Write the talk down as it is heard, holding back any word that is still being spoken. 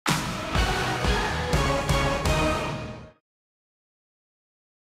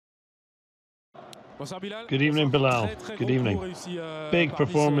Good evening, Billal. Good evening. Big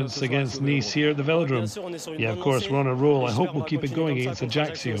performance against Nice here at the Velodrome. Yeah, of course, we're on a roll. I hope we'll keep it going against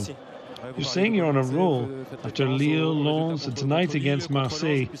Ajaccio. You're saying you're on a roll after Lille, Lens, and tonight against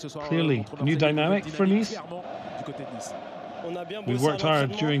Marseille. Clearly, a new dynamic for Nice? We worked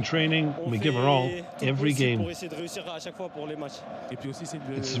hard during training, and we give our all every game.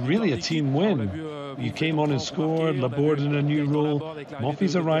 It's really a team win. You came on and scored, LABORDE in a new role,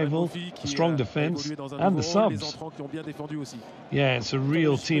 Moffi's arrival, a strong defence, and the subs. Yeah, it's a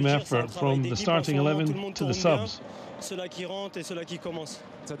real team effort from the starting 11 to the subs.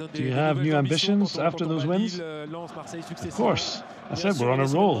 Do you have new ambitions after those wins? Of course. I said we're on a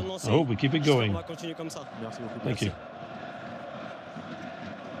roll. I hope we keep it going. Thank you.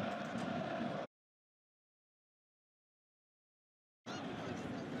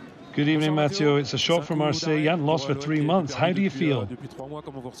 Good evening, Matteo. It's a shock for Marseille. You hadn't lost for 3 months. How do you feel?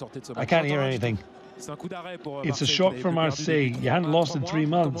 I can't hear anything. It's a shock for Marseille. You hadn't lost in 3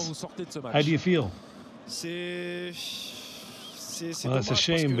 months. How do you feel? Well, it's a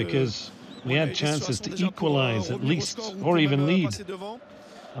shame because we had chances to equalize at least, or even lead.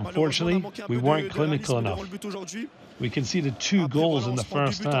 Unfortunately, we weren't clinical enough. We conceded 2 goals in the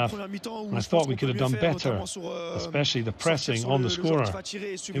first half, and I thought we could have done better, especially the pressing on the scorer.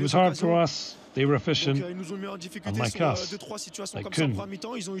 It was hard for us, they were efficient, unlike us, they couldn't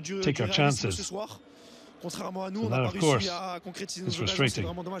take our chances. So that, of course, is frustrating.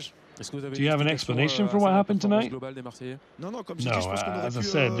 Do you have an explanation for what happened tonight? No, as I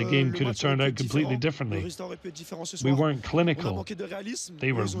said, the game could have turned out completely differently. We weren't clinical.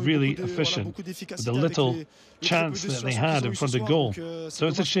 They were really efficient with the little chance that they had in front of goal. So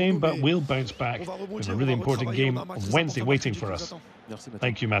it's a shame, but we'll bounce back with a really important game on Wednesday waiting for us.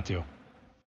 Thank you, Matteo.